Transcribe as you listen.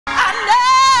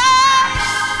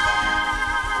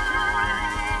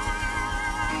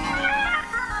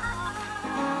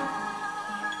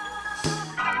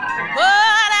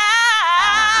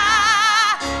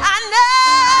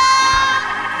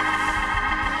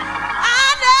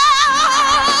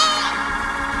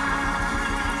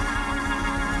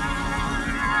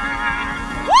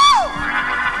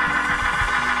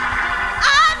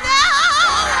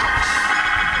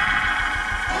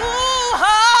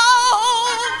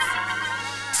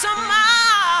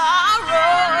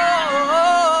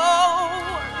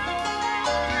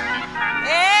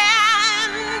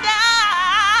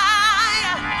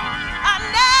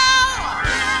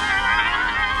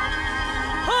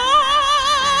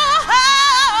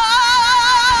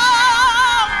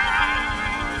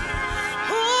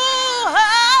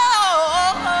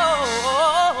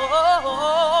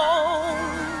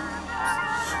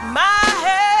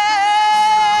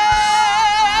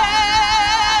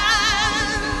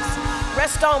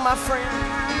Pressed on, my friend.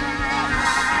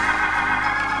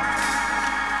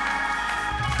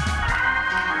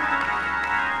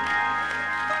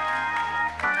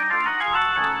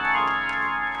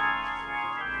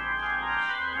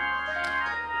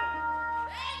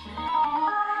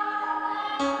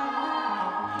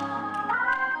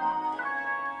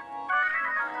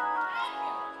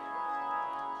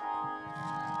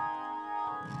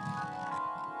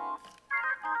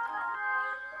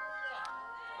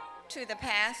 To the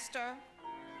pastor,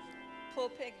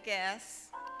 pulpit guests,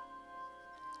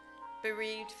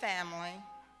 bereaved family,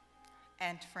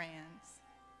 and friends,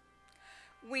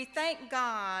 we thank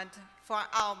God for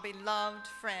our beloved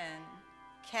friend,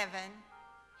 Kevin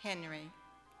Henry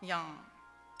Young.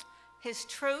 His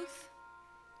truth,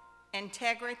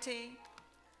 integrity,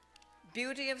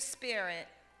 beauty of spirit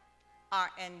are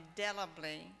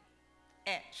indelibly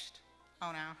etched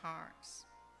on our hearts.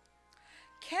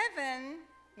 Kevin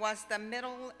was the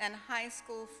middle and high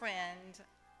school friend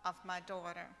of my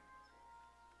daughter.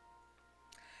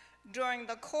 During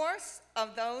the course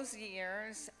of those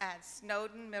years at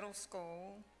Snowden Middle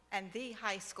School and the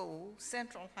high school,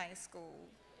 Central High School,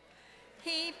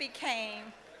 he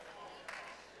became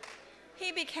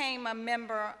a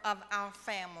member of our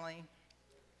family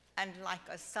and like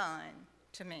a son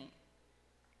to me.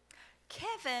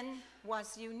 Kevin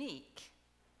was unique.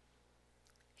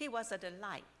 He was a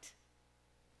delight.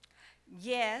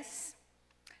 Yes,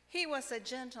 he was a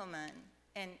gentleman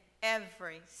in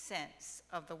every sense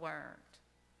of the word.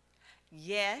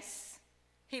 Yes,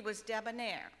 he was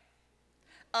debonair,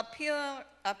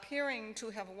 appearing to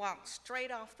have walked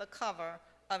straight off the cover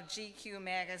of GQ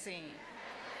magazine.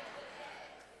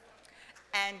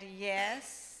 And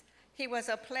yes, he was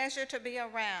a pleasure to be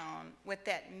around with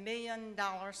that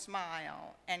 $1,000,000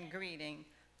 smile and greeting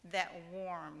that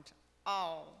warmed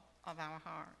all of our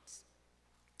hearts.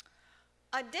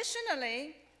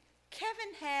 Additionally,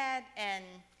 Kevin had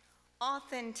an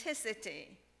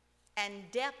authenticity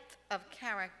and depth of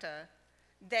character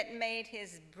that made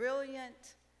his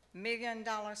brilliant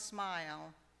 $1,000,000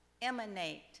 smile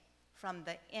emanate from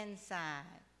the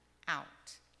inside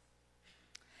out.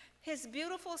 His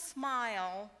beautiful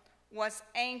smile was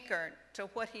anchored to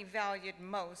what he valued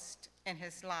most in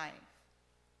his life: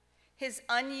 his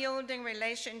unyielding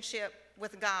relationship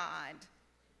with God,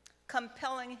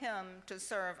 compelling him to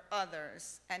serve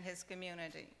others and his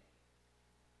community;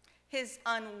 his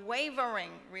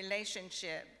unwavering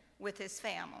relationship with his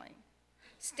family,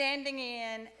 standing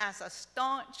in as a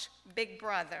staunch big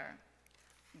brother,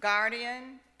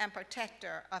 guardian and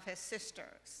protector of his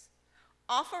sisters,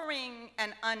 offering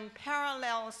an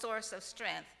unparalleled source of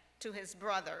strength to his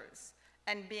brothers,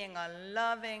 and being a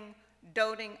loving,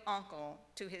 doting uncle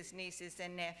to his nieces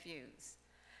and nephews.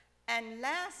 And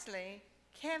lastly,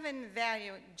 Kevin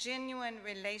valued genuine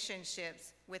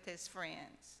relationships with his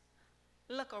friends.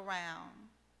 Look around.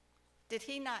 Did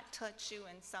he not touch you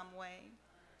in some way?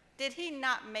 Did he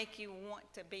not make you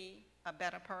want to be a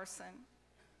better person?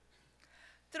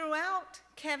 Throughout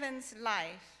Kevin's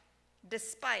life,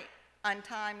 despite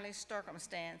untimely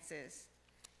circumstances,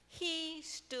 he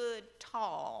stood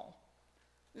tall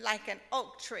like an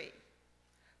oak tree,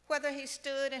 whether he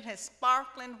stood in his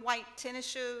sparkling white tennis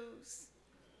shoes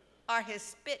or his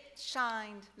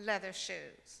spit-shined leather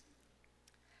shoes.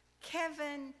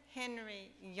 Kevin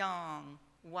Henry Young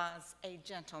was a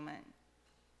gentleman.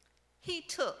 He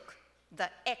took the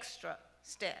extra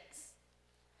steps.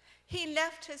 He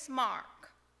left his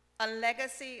mark, a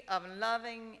legacy of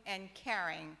loving and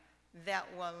caring that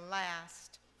will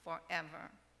last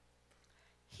forever.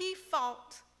 He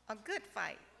fought a good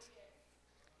fight.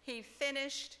 He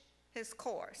finished his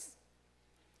course.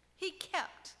 He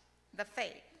kept the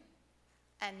faith.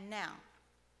 And now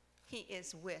he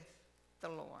is with the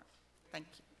Lord. Thank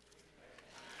you.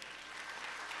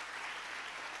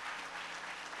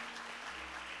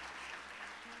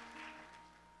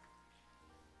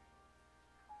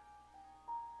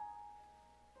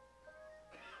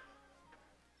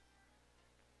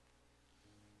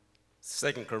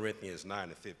 Second Corinthians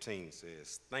 9:15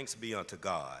 says, "Thanks be unto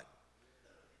God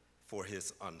for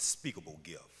his unspeakable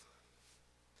gift."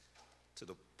 To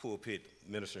the pulpit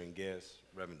ministering guest,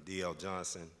 Reverend D.L.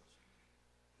 Johnson,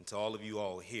 and to all of you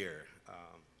all here,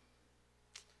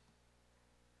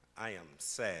 I am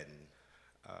saddened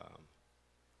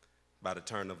by the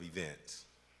turn of events.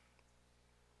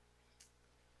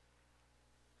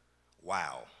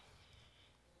 Wow.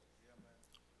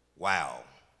 Wow.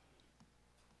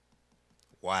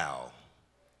 Wow.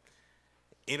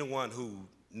 Anyone who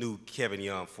knew Kevin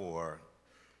Young for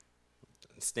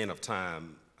an extent of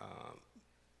time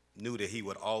knew that he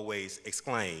would always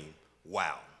exclaim,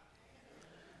 "Wow."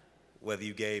 whether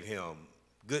you gave him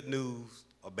good news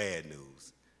or bad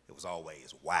news, it was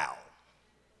always, wow.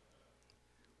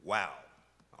 Wow.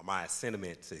 Are my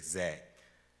sentiments exact?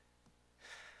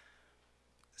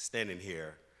 Standing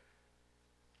here,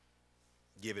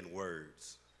 giving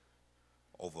words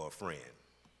over a friend.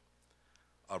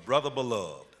 A brother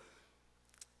beloved,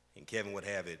 and Kevin would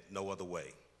have it no other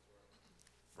way.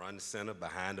 Front and center,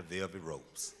 behind the velvet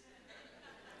ropes.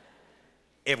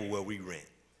 Everywhere we went.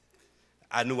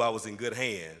 I knew I was in good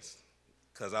hands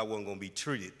because I wasn't going to be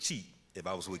treated cheap if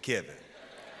I was with Kevin.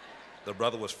 The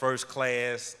brother was first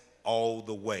class all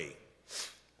the way.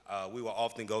 We would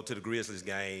often go to the Grizzlies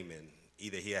game, and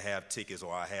either he'll have tickets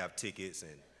or I have tickets,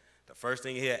 and the first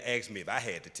thing he'll ask me if I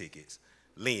had the tickets,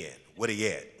 Lynn, where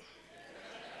they at?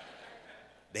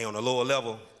 They on the lower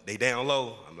level? They down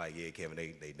low? I'm like, yeah, Kevin,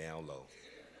 they down low.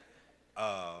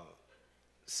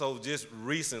 So just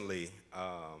recently,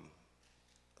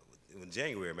 in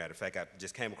January, matter of fact, I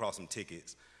just came across some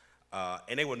tickets,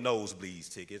 and they were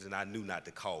nosebleeds tickets, and I knew not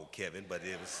to call Kevin, but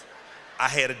I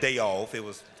had a day off. It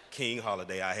was King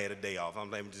holiday. I had a day off. I'm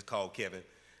like, just call Kevin,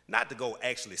 not to go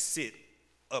actually sit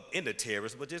up in the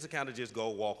terrace, but just to kind of just go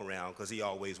walk around because he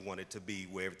always wanted to be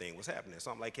where everything was happening.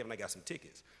 So I'm like, Kevin, I got some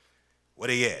tickets. Where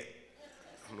they at?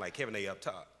 I'm like, Kevin, they up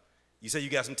top. You say you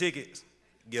got some tickets?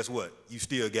 Guess what? You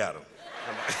still got them.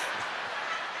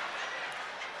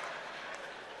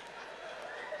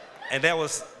 And that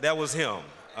was him.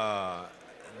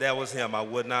 That was him. I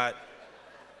would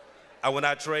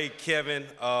not trade Kevin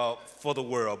for the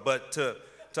world. But to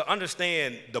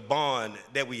understand the bond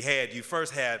that we had, you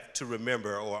first have to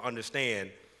remember or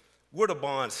understand where the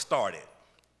bond started.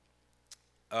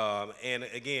 And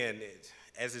again,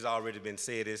 as has already been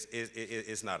said,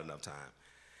 it's not enough time.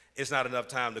 It's not enough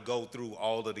time to go through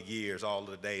all of the years, all of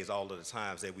the days, all of the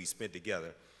times that we spent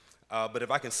together. But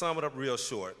if I can sum it up real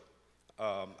short,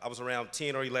 I was around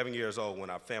 10 or 11 years old when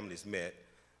our families met.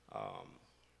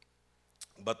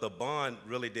 But the bond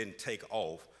really didn't take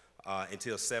off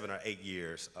until 7 or 8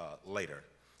 years later.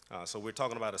 So we're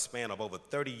talking about a span of over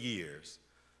 30 years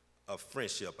of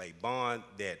friendship, a bond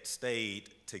that stayed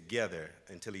together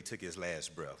until he took his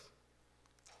last breath.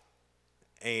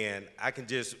 And I can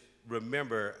just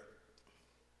remember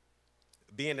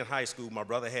being in high school. My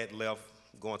brother had left,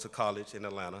 going to college in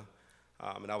Atlanta,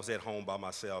 and I was at home by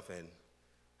myself, and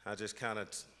I just kind of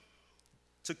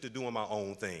took to doing my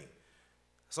own thing.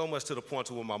 So much to the point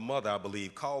to where my mother, I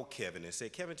believe, called Kevin and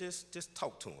said, Kevin, just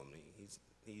talk to him.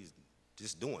 He's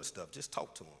just doing stuff. Just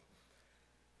talk to him.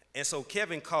 And so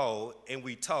Kevin called, and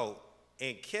we talked,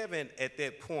 and Kevin at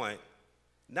that point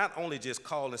not only just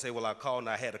called and said, well, I called and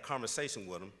I had a conversation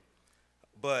with him,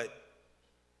 but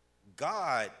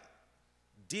God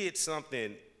did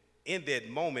something in that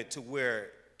moment to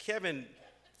where Kevin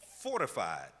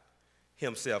fortified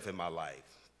himself in my life.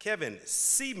 Kevin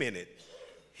cemented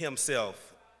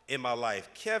himself in my life.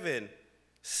 Kevin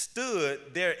stood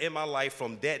there in my life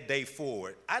from that day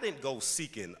forward. I didn't go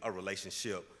seeking a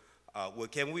relationship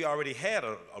with Kevin. We already had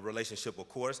a relationship, of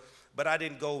course, but I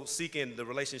didn't go seeking the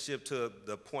relationship to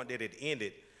the point that it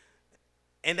ended.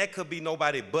 And that could be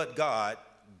nobody but God,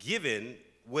 given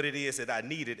what it is that I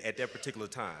needed at that particular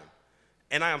time.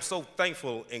 And I am so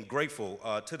thankful and grateful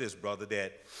to this brother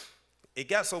that it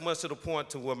got so much to the point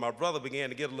to where my brother began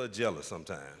to get a little jealous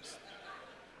sometimes.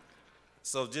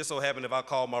 So just so happened if I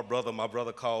called my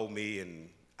brother called me, and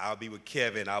I'll be with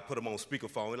Kevin. I'll put him on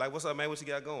speakerphone. He's like, what's up, man? What you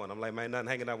got going? I'm like, man, nothing,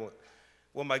 hanging out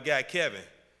with my guy, Kevin.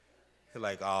 He's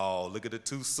like, oh, look at the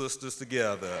two sisters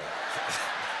together.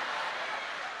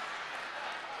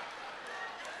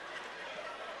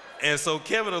 And so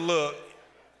Kevin will look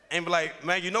and be like,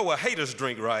 man, you know what haters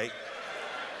drink, right?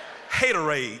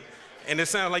 Haterade. And it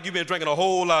sounds like you've been drinking a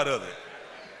whole lot of it.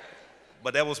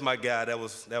 But that was my guy. That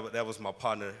was my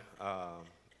partner,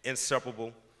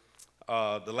 inseparable.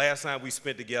 The last time we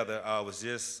spent together was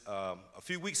just a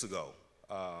few weeks ago,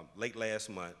 late last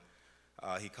month.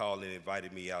 He called and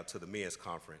invited me out to the men's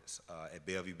conference at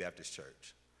Bellevue Baptist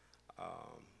Church.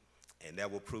 And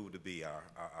that will prove to be our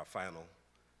final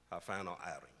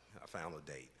outing, our final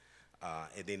date.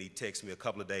 And then he texted me a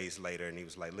couple of days later, and he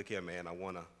was like, look here, man, I'm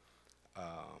going to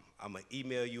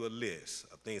email you a list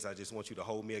of things I just want you to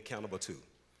hold me accountable to.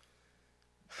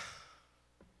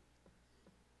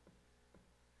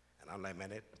 And I'm like,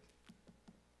 man,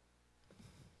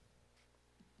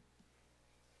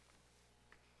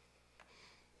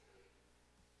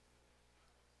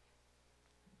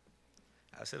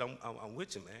 I said, I'm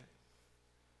with you, man.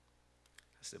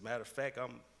 I said, matter of fact,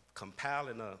 I'm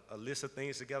compiling a list of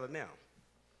things together now.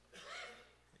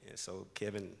 And so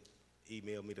Kevin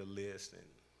emailed me the list, and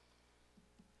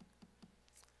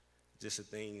just the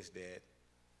things that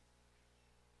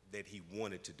he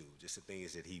wanted to do, just the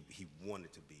things that he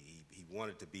wanted to be. He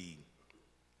wanted to be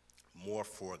more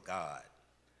for God.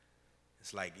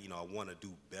 It's like, you know, I want to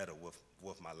do better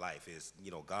with my life. Is,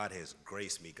 you know, God has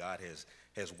graced me. God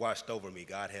has watched over me.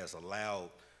 God has allowed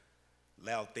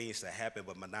things to happen,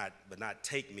 but not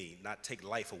take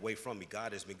life away from me.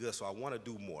 God has been good, so I want to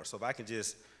do more. So if I can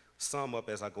just sum up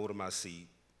as I go to my seat,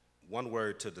 one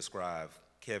word to describe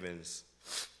Kevin's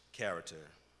character,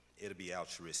 it'll be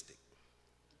altruistic.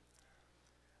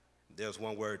 There's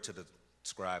one word to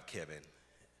describe Kevin,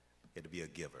 it'll be a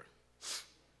giver.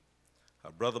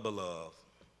 A brother beloved,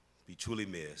 be truly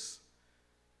missed,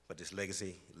 but this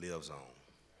legacy lives on.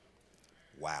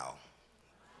 Wow.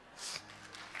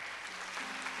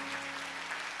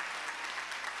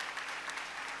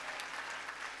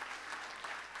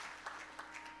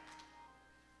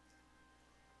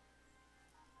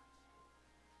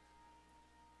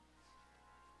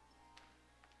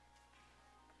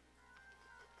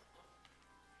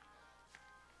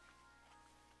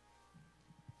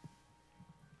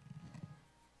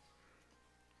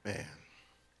 Man,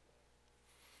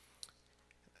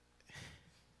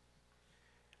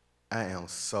 I am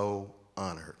so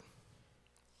honored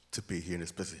to be here in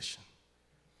this position.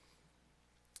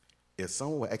 If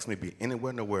someone would ask me to be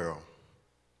anywhere in the world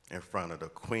in front of the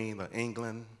Queen of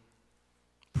England,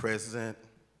 President,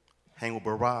 hang with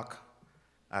Barack,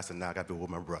 I said, nah, I got to be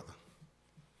with my brother,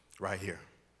 right here.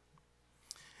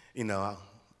 You know,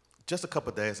 just a couple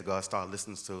of days ago, I started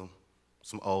listening to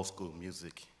some old school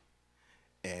music.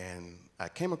 And I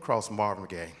came across Marvin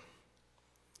Gaye.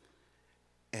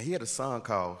 And he had a song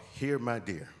called Here My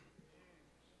Dear.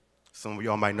 Some of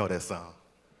y'all might know that song.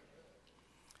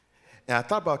 And I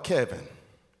thought about Kevin.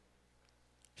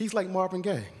 He's like Marvin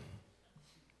Gaye.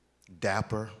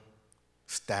 Dapper,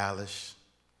 stylish,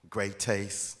 great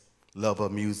taste, lover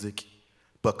of music,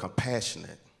 but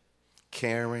compassionate,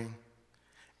 caring,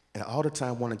 and all the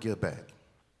time want to give back.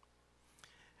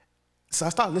 So I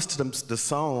started listening to the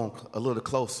song a little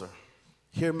closer,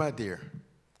 Here My Dear.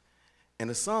 And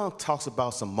the song talks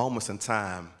about some moments in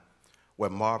time where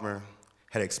Marvin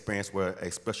had experienced with a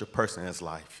special person in his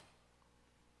life.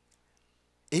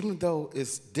 Even though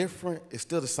it's different, it's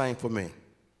still the same for me.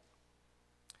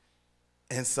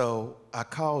 And so I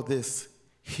call this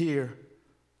Here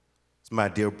My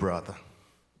Dear Brother.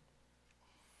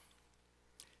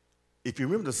 If you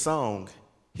remember the song,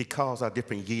 he calls out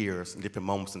different years and different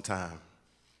moments in time.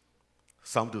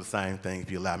 So I'm gonna do the same thing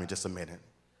if you allow me just a minute.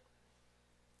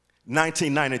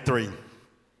 1993.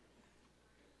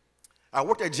 I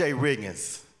worked at J.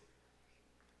 Riggins.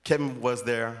 Kevin was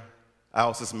there. I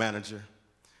was his manager.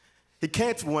 He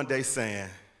came to me one day saying,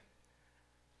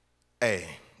 hey,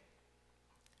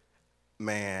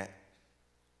 man,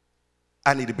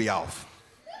 I need to be off.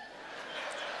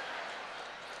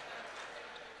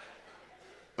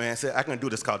 Man, I said, I can do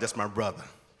this call, that's my brother.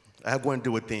 I wouldn't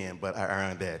do it then, but I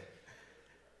earned that.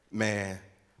 Man,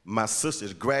 my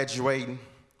sister's graduating.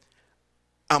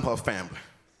 I'm her family.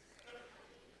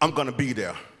 I'm gonna be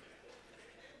there.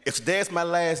 If today's my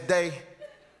last day,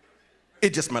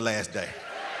 it's just my last day.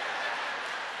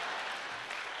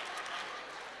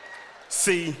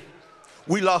 See,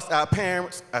 we lost our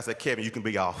parents. I said, Kevin, you can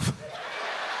be off.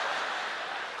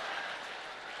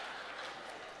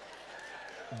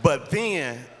 But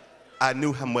then, I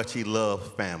knew how much he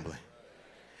loved family.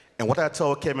 And what I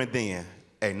told Kevin then,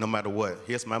 hey, no matter what,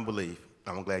 here's my belief.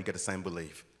 I'm glad you get the same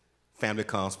belief. Family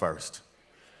comes first.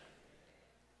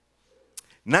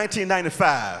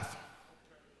 1995,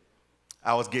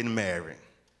 I was getting married.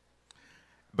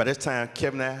 By this time,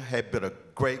 Kevin and I had built a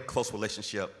great, close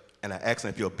relationship, and I asked him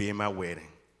if he'll be in my wedding.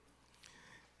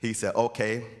 He said,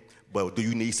 okay, but do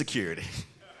you need security?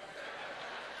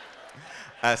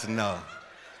 I said, no.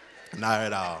 Not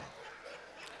at all.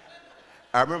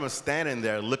 I remember standing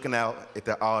there looking out at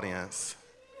the audience,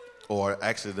 or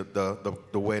actually the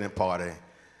wedding party.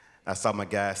 I saw my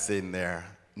guy sitting there,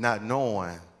 not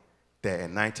knowing that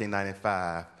in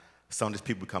 1995, some of these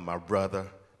people become my brother,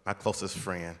 my closest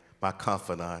friend, my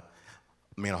confidant,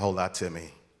 mean a whole lot to me.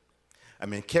 I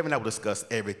mean, Kevin and I would discuss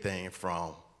everything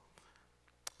from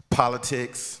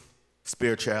politics,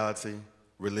 spirituality,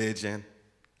 religion,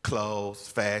 clothes,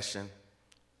 fashion,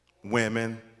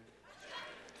 women,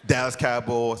 Dallas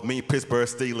Cowboys, me, Pittsburgh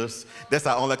Steelers. That's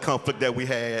our only conflict that we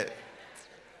had.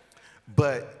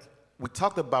 But we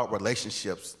talked about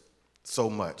relationships so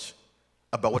much,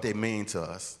 about what they mean to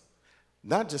us.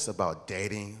 Not just about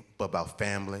dating, but about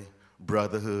family,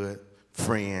 brotherhood,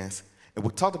 friends. And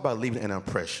we talked about leaving an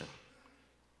impression.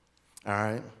 All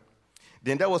right?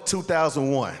 Then that was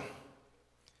 2001.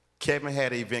 Kevin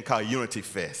had an event called Unity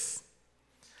Fest.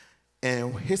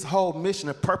 And his whole mission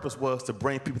and purpose was to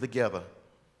bring people together,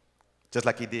 just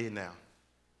like he did now.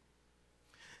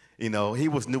 You know, he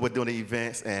was new at doing the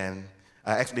events, and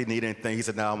I actually didn't need anything. He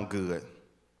said, no, I'm good.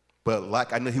 But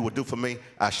like I knew he would do for me,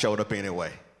 I showed up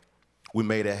anyway. We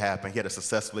made it happen. He had a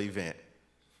successful event.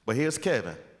 But here's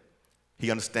Kevin. He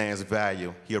understands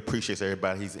value. He appreciates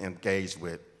everybody he's engaged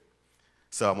with.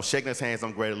 So I'm shaking his hands,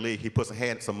 I'm ready to leave. He put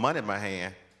some money in my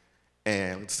hand,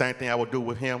 and the same thing I would do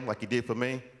with him like he did for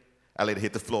me, I let it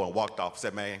hit the floor and walked off,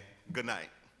 said, man, good night.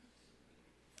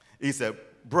 He said,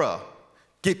 bruh,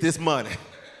 get this money.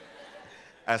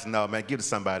 I said, no, man, give it to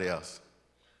somebody else.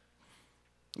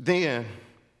 Then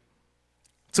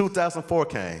 2004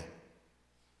 came.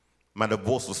 My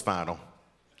divorce was final.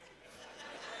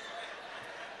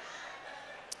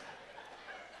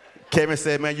 Kevin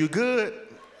said, man, you good?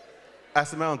 I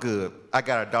said, man, I'm good. I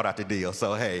got a daughter out the deal,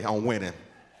 so hey, I'm winning.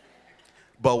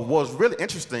 But what's really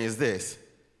interesting is this.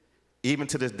 Even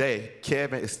to this day,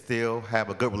 Kevin still have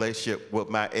a good relationship with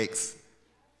my ex,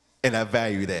 and I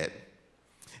value that.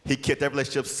 He kept that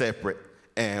relationship separate,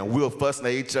 and we were fussing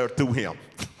at each other through him.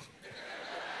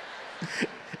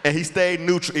 And he stayed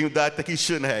neutral, even though I think he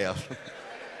shouldn't have.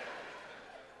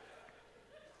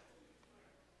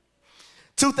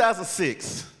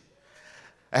 2006,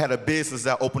 I had a business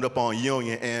that opened up on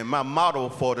Union, and my motto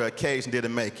for the occasion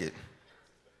didn't make it.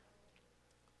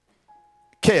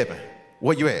 Kevin,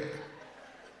 where you at?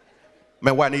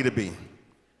 Man, where I need to be.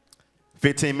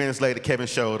 15 minutes later, Kevin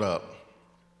showed up.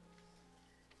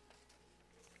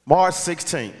 March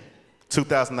 16,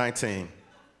 2019,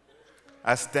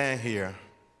 I stand here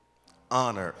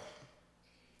honored,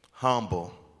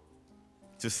 humble,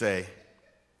 to say,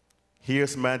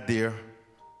 here's my dear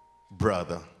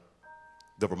brother,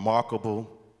 the remarkable,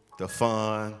 the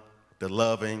fun, the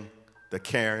loving, the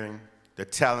caring, the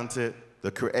talented, the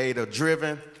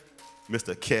creator-driven,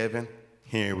 Mr. Kevin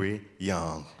Henry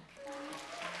Young.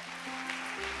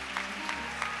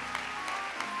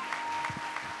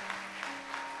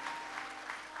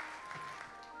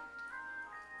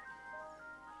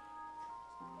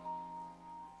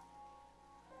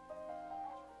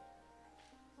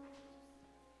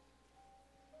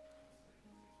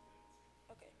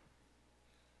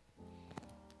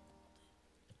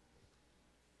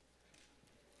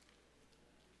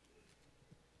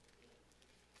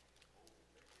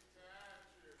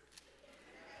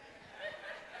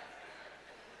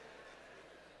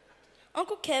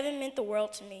 Uncle Kevin meant the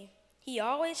world to me. He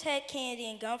always had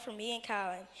candy and gum for me and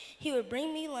Colin. He would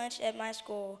bring me lunch at my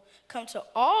school, come to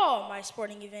all my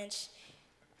sporting events.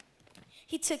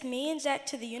 He took me and Zach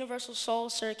to the Universal Soul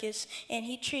Circus, and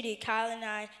he treated Colin and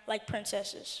I like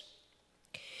princesses.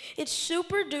 It's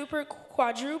super duper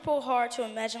quadruple hard to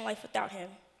imagine life without him.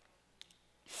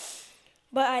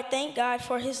 But I thank God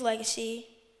for his legacy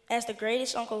as the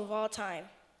greatest uncle of all time.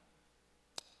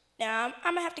 Now,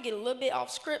 I'm gonna have to get a little bit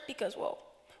off script because, well,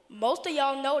 most of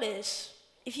y'all know this.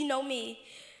 If you know me,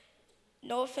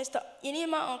 no offense to any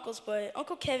of my uncles, but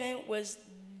Uncle Kevin was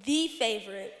the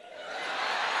favorite.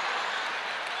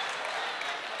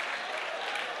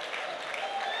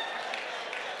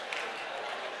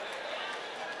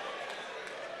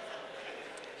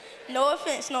 No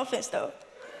offense though.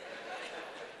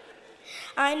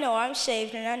 I know I'm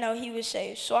saved and I know he was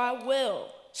saved, so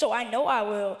I know I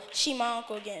will see my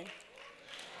uncle again.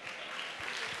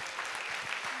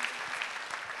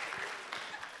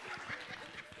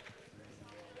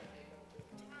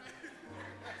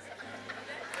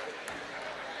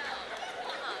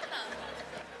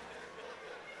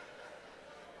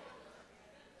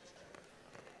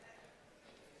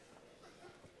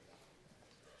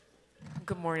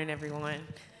 Good morning, everyone.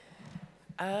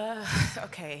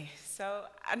 Okay, so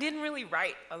I didn't really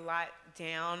write a lot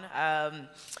down. I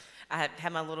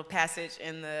had my little passage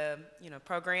in the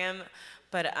program,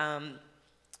 but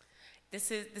this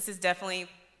is definitely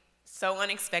so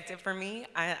unexpected for me.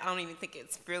 I don't even think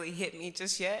it's really hit me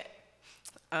just yet.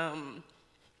 My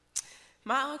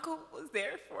uncle was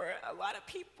there for a lot of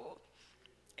people,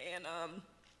 and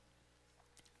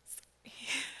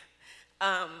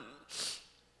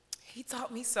he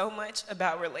taught me so much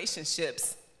about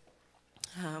relationships.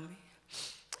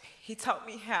 He taught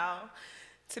me how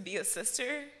to be a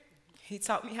sister. He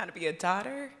taught me how to be a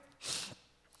daughter.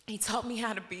 He taught me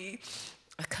how to be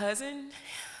a cousin.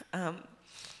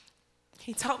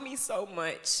 He taught me so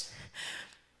much.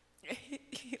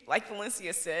 Like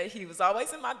Valencia said, he was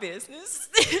always in my business.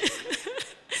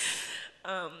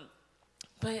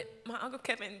 But my Uncle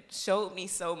Kevin showed me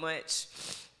so much.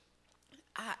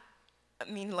 I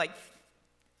mean, like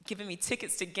giving me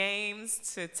tickets to games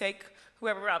to take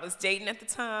whoever I was dating at the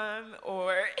time,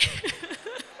 or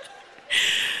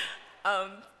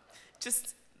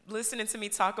just listening to me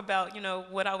talk about, you know,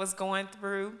 what I was going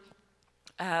through.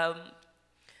 I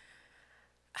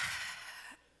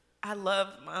love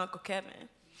my Uncle Kevin.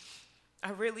 I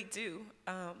really do.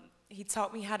 He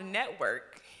taught me how to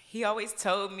network. He always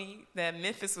told me that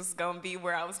Memphis was going to be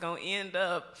where I was going to end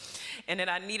up, and that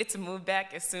I needed to move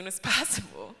back as soon as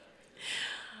possible.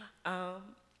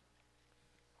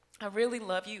 I really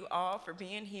love you all for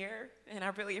being here, and I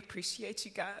really appreciate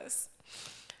you guys.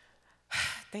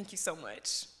 Thank you so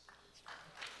much.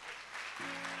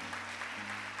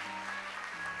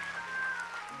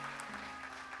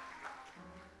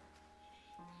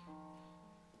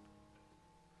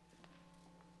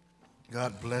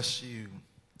 God bless you.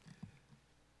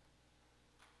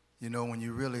 You know, when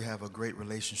you really have a great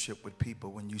relationship with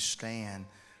people, when you stand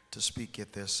to speak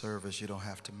at their service, you don't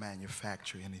have to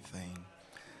manufacture anything.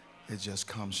 It just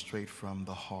comes straight from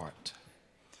the heart.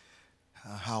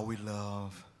 How we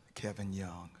love Kevin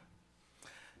Young.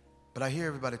 But I hear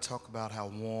everybody talk about how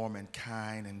warm and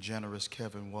kind and generous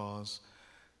Kevin was.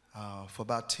 For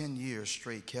about 10 years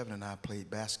straight, Kevin and I played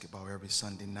basketball every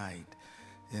Sunday night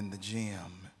in the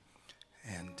gym.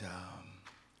 And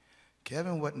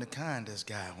Kevin wasn't the kindest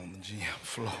guy on the gym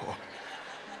floor.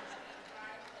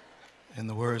 In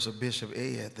the words of Bishop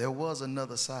Ed, there was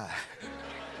another side.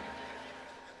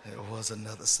 There was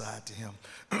another side to him.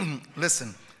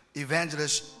 Listen,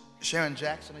 Evangelist Sharon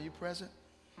Jackson, are you present?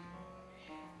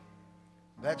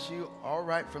 That's you? All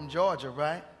right, from Georgia,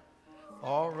 right?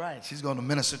 All right, she's going to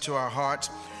minister to our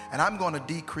hearts. And I'm going to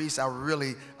decrease.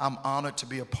 I'm honored to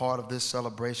be a part of this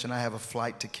celebration. I have a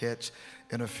flight to catch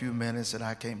in a few minutes, and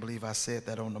I can't believe I said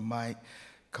that on the mic,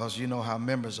 because you know how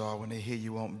members are when they hear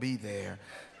you won't be there,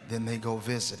 then they go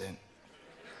visiting.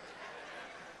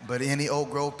 But any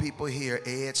Oak Grove people here,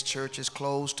 Ed's church is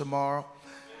closed tomorrow.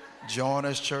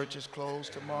 Joyner's church is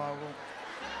closed tomorrow.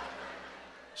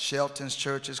 Shelton's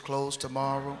church is closed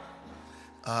tomorrow.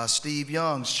 Steve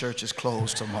Young's church is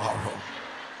closed tomorrow.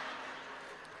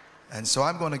 And so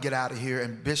I'm going to get out of here.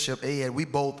 And Bishop Ed, we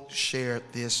both shared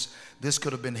this. This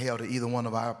could have been held at either one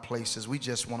of our places. We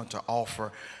just wanted to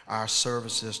offer our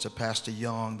services to Pastor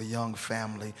Young, the Young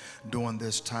family, during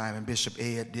this time. And Bishop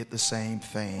Ed did the same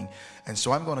thing. And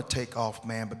so I'm going to take off,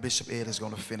 man, but Bishop Ed is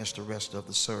going to finish the rest of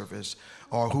the service,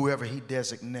 or whoever he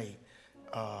designate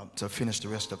to finish the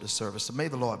rest of the service. So may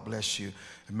the Lord bless you,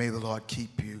 and may the Lord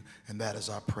keep you, and that is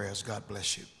our prayers. God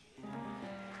bless you.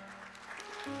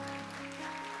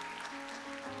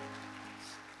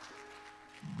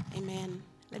 Amen.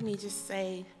 Let me just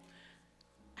say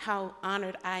how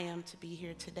honored I am to be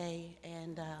here today.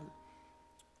 And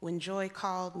when Joy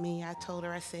called me, I told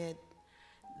her, I said,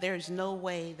 there's no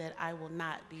way that I will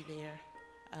not be there.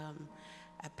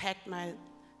 I packed my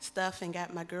stuff and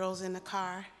got my girls in the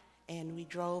car, and we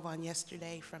drove on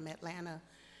yesterday from Atlanta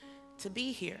to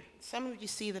be here. Some of you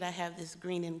see that I have this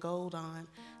green and gold on.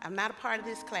 I'm not a part of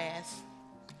this class,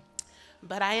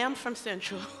 but I am from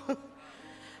Central.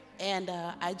 And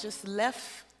I just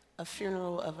left a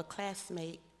funeral of a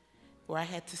classmate where I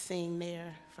had to sing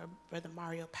there for Brother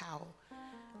Mario Powell.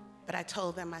 But I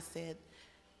told them, I said,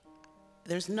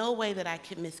 there's no way that I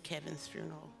could miss Kevin's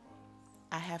funeral.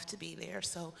 I have to be there.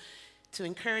 So to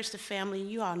encourage the family,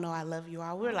 you all know I love you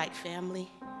all. We're like family.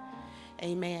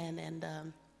 Amen. And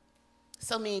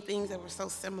so many things that were so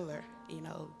similar, you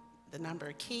know, the number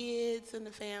of kids in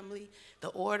the family, the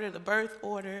order, the birth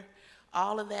order,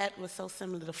 all of that was so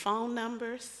similar. The phone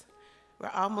numbers were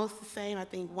almost the same. I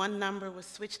think one number was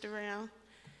switched around,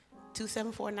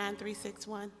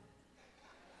 274-9361,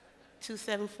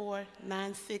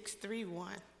 274-9631.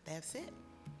 That's it.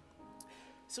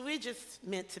 So we're just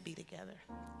meant to be together.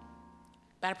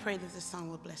 But I pray that this song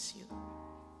will bless you.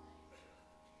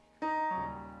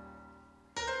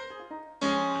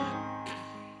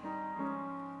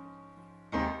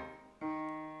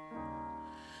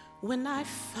 When I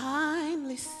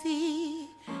finally see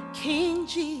King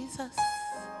Jesus,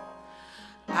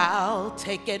 I'll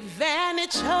take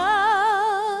advantage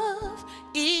of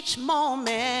each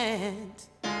moment.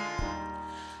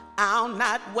 I'll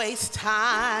not waste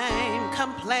time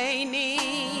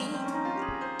complaining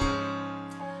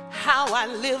how I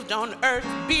lived on earth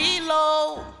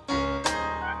below.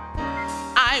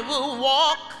 I will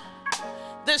walk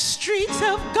the streets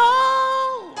of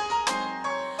gold,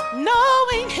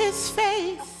 knowing his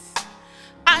face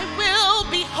I will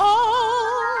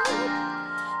behold.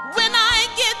 When I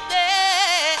get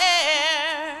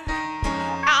there,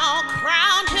 I'll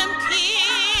crown him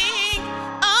King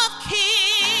of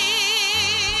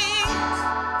Kings.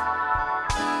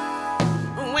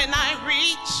 When I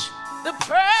reach the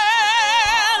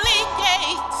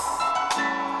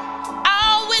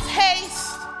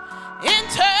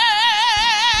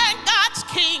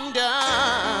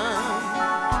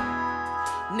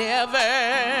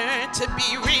never to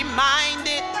be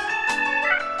reminded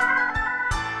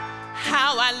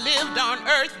how I lived on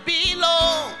earth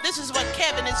below. This is what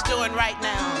Kevin is doing right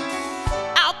now.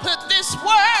 I'll put this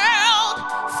world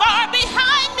far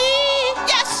behind me.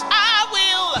 Yes, I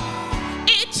will.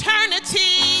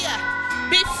 Eternity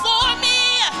before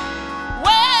me.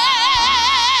 When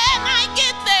I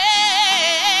get there,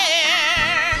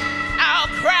 I'll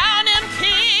crown him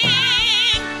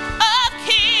King of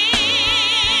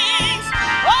Kings.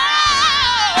 Oh,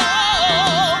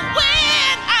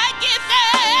 when I get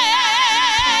there,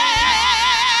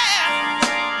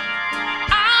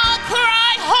 I'll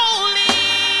cry holy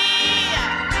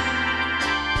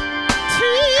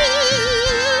to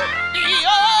the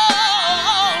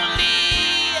only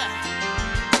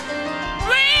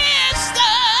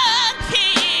risen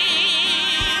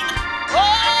King. Oh,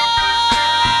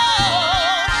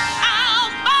 I'll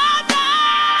bow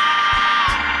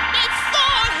down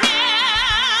before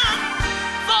him,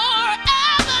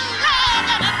 forever love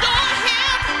and adore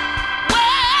him.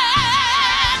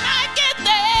 When I get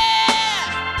there,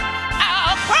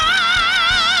 I'll crown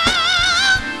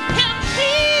him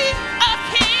King of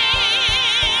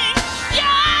Kings.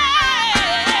 Yeah,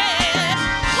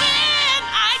 when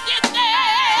I get there,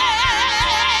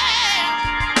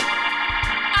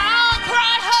 I'll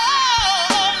cry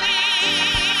holy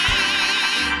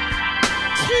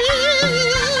to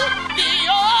the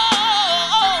only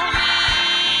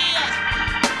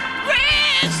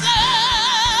risen